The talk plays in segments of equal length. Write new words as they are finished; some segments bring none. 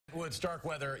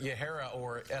Schenk-Atwood-Starkweather-Yahara,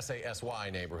 or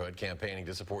SASY Neighborhood, campaigning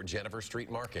to support Jenifer Street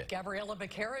Market. Gabriella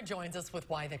Becerra joins us with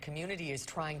why the community is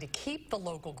trying to keep the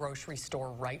local grocery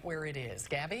store right where it is.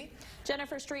 Gabby?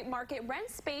 Jenifer Street Market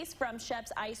rents space from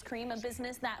Shep's Ice Cream, a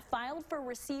business that filed for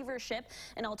receivership,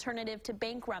 an alternative to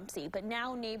bankruptcy. But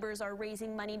now neighbors are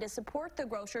raising money to support the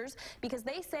grocers because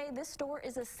they say this store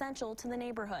is essential to the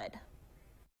neighborhood.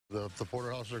 The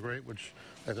porterhouses are great, which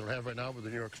I don't have right now with the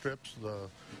New York strips, the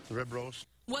rib roast.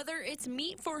 Whether it's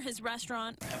meat for his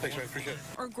restaurant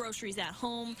or groceries at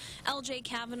home, LJ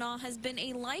Kavanaugh has been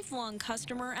a lifelong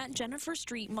customer at Jenifer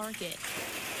Street Market.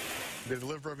 They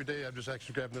deliver every day. I'm just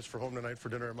actually grabbing this for home tonight for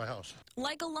dinner at my house.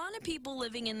 Like a lot of people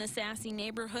living in the SASY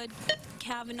neighborhood,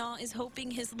 Kavanaugh is hoping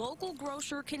his local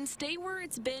grocer can stay where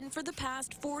it's been for the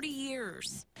past 40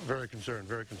 years. Very concerned,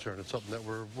 very concerned. It's something that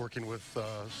we're working with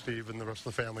Steve and the rest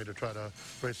of the family to try to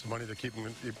raise some money to keep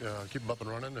them up and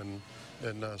running and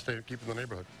keep in the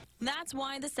neighborhood. That's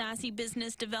why the SASY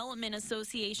Business Development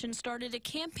Association started a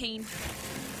campaign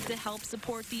to help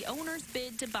support the owner's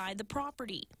bid to buy the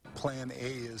property. Plan A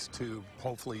is to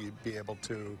hopefully be able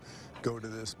to go to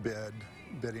this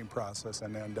bidding process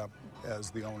and end up as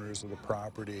the owners of the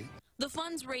property. The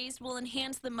funds raised will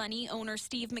enhance the money owner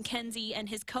Steve McKenzie and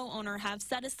his co-owner have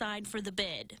set aside for the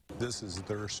bid. This is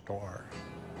their store,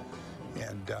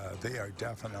 and they are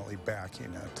definitely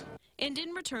backing it. And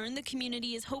in return, the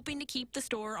community is hoping to keep the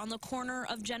store on the corner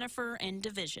of Jenifer and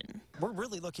Division. We're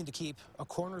really looking to keep a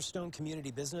cornerstone community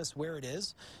business where it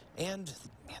is, and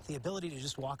the ability to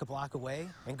just walk a block away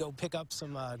and go pick up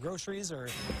some groceries or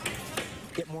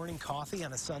get morning coffee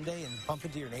on a Sunday and bump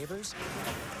into your neighbors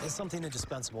is something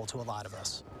indispensable to a lot of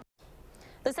us.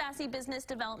 The SASY Business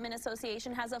Development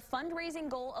Association has a fundraising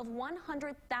goal of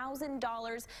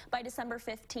 $100,000 by December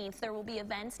 15th. There will be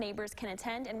events neighbors can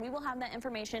attend, and we will have that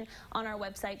information on our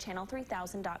website,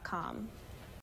 channel3000.com.